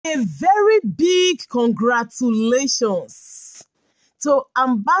A very big congratulations to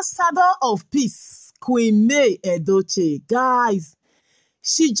Ambassador of Peace, Queen MayEdochie. Guys,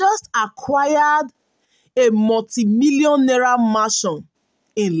 she just acquired a multi-million naira mansion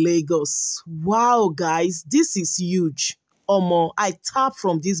in Lagos. Wow, guys, this is huge. Omo, I tap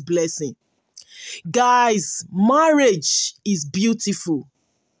from this blessing. Guys, marriage is beautiful.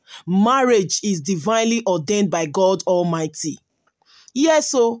 Marriage is divinely ordained by God Almighty.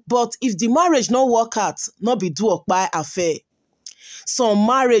 Yes, but if the marriage no work out, not be do okpai affair. Some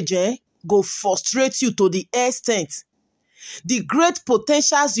marriage go frustrate you to the extent. The great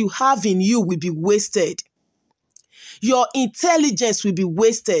potentials you have in you will be wasted. Your intelligence will be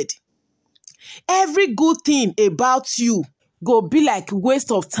wasted. Every good thing about you go be like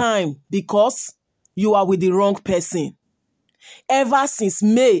waste of time because you are with the wrong person. Ever since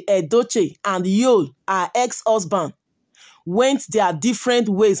MayEdochie and Yul, her ex-husband, went their different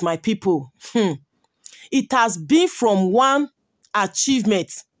ways, my people, it has been from one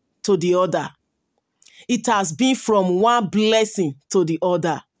achievement to the other. It has been from one blessing to the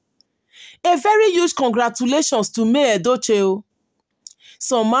other. A very huge congratulations to MayEdochie.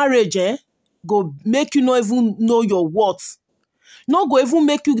 Some marriage go make you not even know your worth. No go even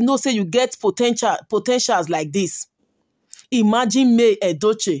make you know say you get potentials like this. Imagine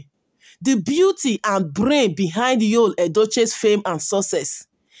MayEdochie, the beauty and brain behind Yul Edochie's fame and success.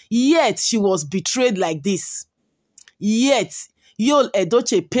 Yet she was betrayed like this. Yet Yul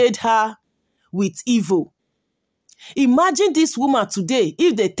Edochie paid her with evil. Imagine this woman today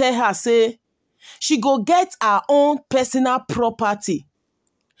if they tell her say she go get her own personal property,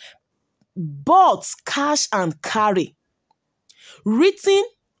 but cash and carry, written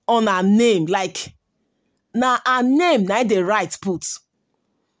on her name, like na her name na the right put.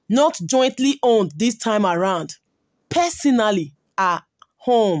 Not jointly owned this time around. Personally, her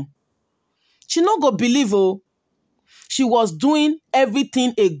home. She no go believe she was doing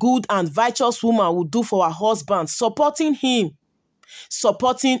everything a good and virtuous woman would do for her husband, supporting him,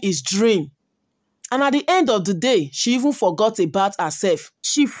 supporting his dream. And at the end of the day, she even forgot about herself.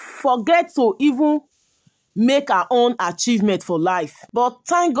 She forget to even make her own achievement for life. But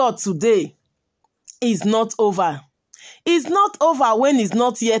thank God today, it's not over. It's not over when it's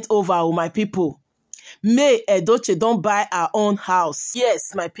not yet over, my people. MayEdochie don't buy her own house.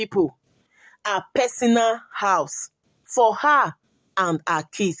 Yes, my people. Her personal house for her and her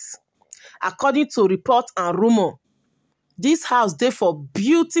kids. According to report and rumor, this house dey for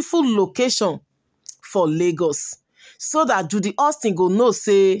beautiful location for Lagos. So that Judy Austin go know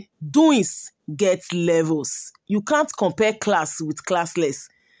say doings get levels. You can't compare class with classless.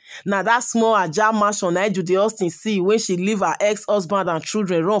 Now that small Ajah mansion na Judy Austin see when she leave her ex-husband and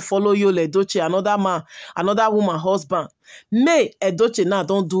children run follow Yul Edochie, another man, another woman husband. MayEdochie now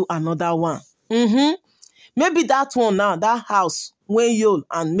don't do another one. Maybe that one now, that house when Yul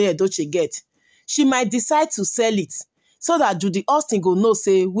and MayEdochie get, she might decide to sell it so that Judy Austin go know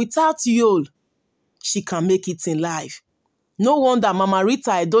say without Yul, she can make it in life. No wonder Mama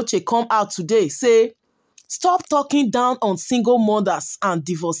Rita Edochie come out today say, stop talking down on single mothers and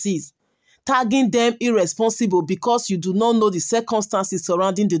divorcees, tagging them irresponsible because you do not know the circumstances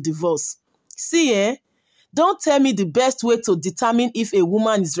surrounding the divorce. See, don't tell me the best way to determine if a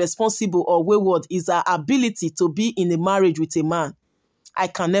woman is responsible or wayward is her ability to be in a marriage with a man. I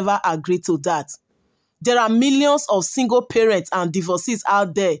can never agree to that. There are millions of single parents and divorcees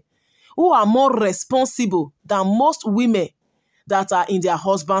out there who are more responsible than most women that are in their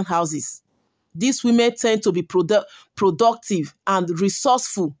husband houses. These women tend to be productive and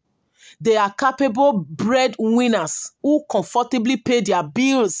resourceful. They are capable breadwinners who comfortably pay their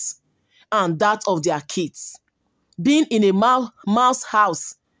bills and that of their kids. Being in a mouse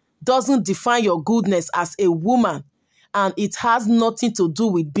house doesn't define your goodness as a woman, and it has nothing to do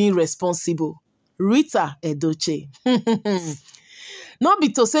with being responsible. Rita Edochie. Not be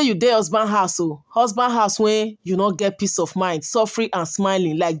to say you dey husband house husband house when you not get peace of mind, suffering and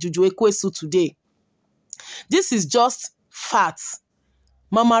smiling like Juju Ekwesu today. This is just facts.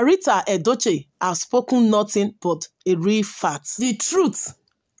 Mama Rita Edochie has spoken nothing but a real fact. The truth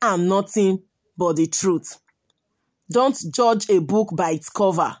and nothing but the truth. Don't judge a book by its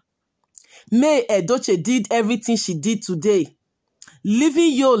cover. MayEdochie did everything she did today.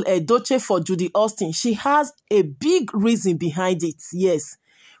 Leaving Yul Edochie for Judy Austin, she has a big reason behind it, yes,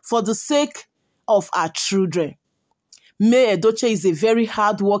 for the sake of her children. MayEdochie is a very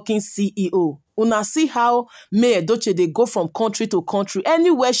hard-working CEO. Una see how MayEdochie they go from country to country,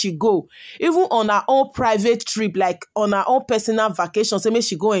 anywhere she go, even on her own private trip, like on her own personal vacation, say make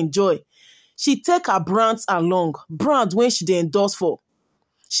she go enjoy. She take her brands along, brand when she dey endorse for.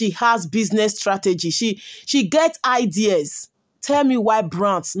 She has business strategy. She get ideas. Tell me why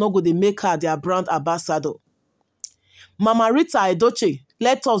brands no go dey make her their brand ambassador. Mama Rita Edochie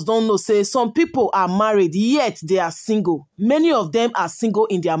let us don't know say some people are married yet they are single. Many of them are single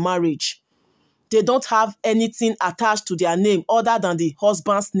in their marriage. They don't have anything attached to their name other than the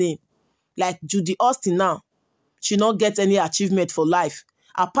husband's name. Like Judy Austin now, she not get any achievement for life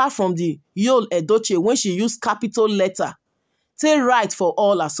apart from the Yul Edochie when she used capital letter to write for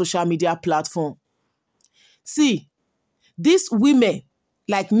all her social media platform. See, these women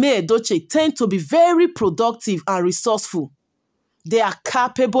like MayEdochie tend to be very productive and resourceful. They are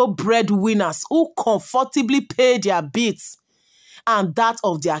capable breadwinners who comfortably pay their bills and that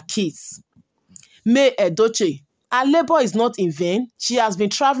of their kids. MayEdochie, her labor is not in vain. She has been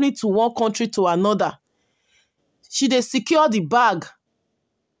traveling to one country to another. She dey secure the bag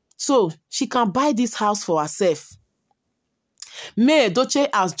so she can buy this house for herself. MayEdochie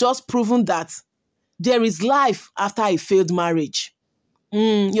has just proven that there is life after a failed marriage.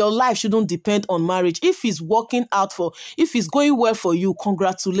 Your life shouldn't depend on marriage. If it's going well for you,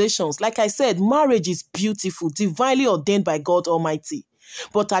 congratulations. Like I said, marriage is beautiful, divinely ordained by God Almighty.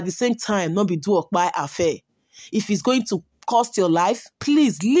 But at the same time, not be do or buy affair. If it's going to cost your life,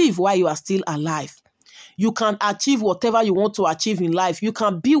 please live while you are still alive. You can achieve whatever you want to achieve in life. You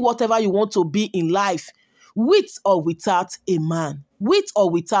can be whatever you want to be in life, with or without a man, with or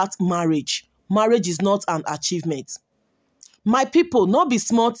without marriage. Marriage is not an achievement. My people, not be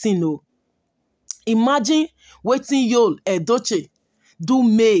small thing, no. Imagine wetin Yul Edochie do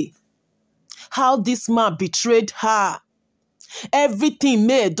May. How this man betrayed her. Everything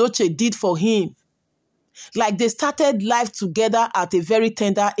MayEdochie did for him. Like they started life together at a very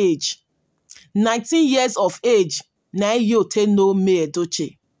tender age. 19 years of age, na Yul take know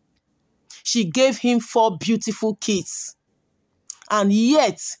MayEdochie. She gave him 4 beautiful kids. And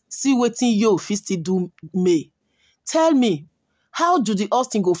yet, see wetin Yul fit still do May. Tell me, how Judy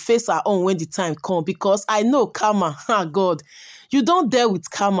Austin go face her own when the time come? Because I know karma, God, you don't deal with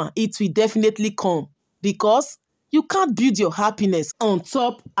karma, it will definitely come. Because you can't build your happiness on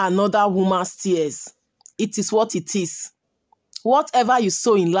top another woman's tears. It is what it is. Whatever you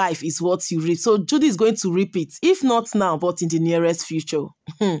sow in life is what you reap. So Judy is going to reap it. If not now, but in the nearest future.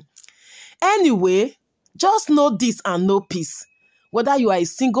 Anyway, just know this and know peace. Whether you are a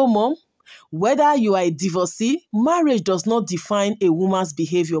single mom, whether you are a divorcee, marriage does not define a woman's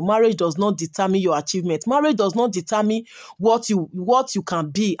behavior. Marriage does not determine your achievement. Marriage does not determine what you can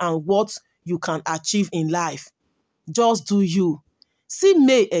be and what you can achieve in life. Just do you. See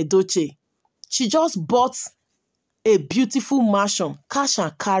MayEdochie. She just bought a beautiful mansion, cash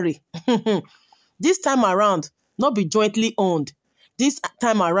and carry. This time around, not be jointly owned. This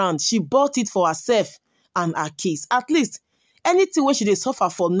time around, she bought it for herself and her kids. At least, anything when she dey suffer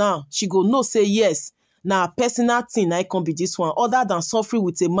for now, she go know say yes, na personal thing I can be this one, other than suffering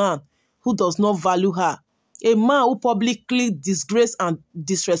with a man who does not value her. A man who publicly disgrace and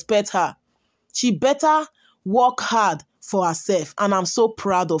disrespect her. She better work hard for herself, and I'm so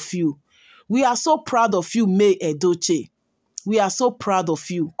proud of you. We are so proud of you, MayEdochie. We are so proud of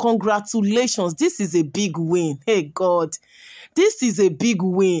you. Congratulations. This is a big win. Hey, God. This is a big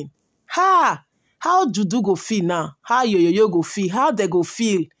win. Ha! How Judu go feel now? How Yo go feel? How they go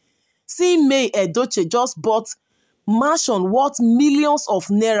feel? See MayEdochie just bought mansion worth millions of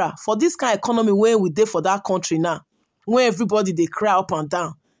naira for this kind of economy where we dey for that country now. Where everybody they cry up and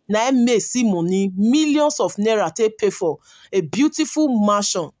down. Now May see money, millions of naira take pay for a beautiful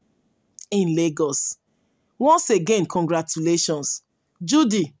mansion in Lagos. Once again, congratulations.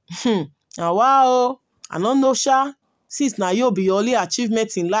 Judy, wow, I don't know, Sha. Since now you'll be your only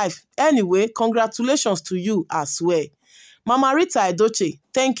achievement in life. Anyway, congratulations to you as well. Mama Rita Edochie,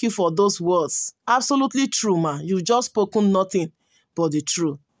 thank you for those words. Absolutely true, ma. You've just spoken nothing but the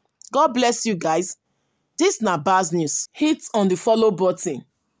truth. God bless you guys. This na Baz News. Hit on the follow button.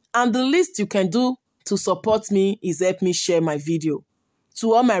 And the least you can do to support me is help me share my video.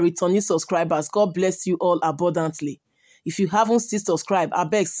 To all my returning subscribers, God bless you all abundantly. If you haven't still subscribed, I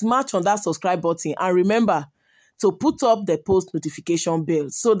beg, smash on that subscribe button. And remember to put up the post notification bell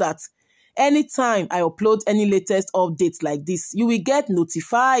so that anytime I upload any latest updates like this, you will get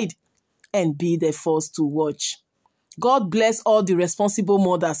notified and be the first to watch. God bless all the responsible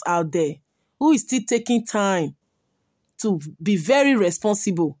mothers out there who is still taking time to be very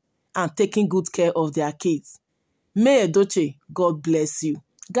responsible and taking good care of their kids. MayEdochie, God bless you.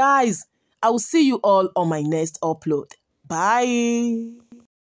 Guys, I will see you all on my next upload. Bye.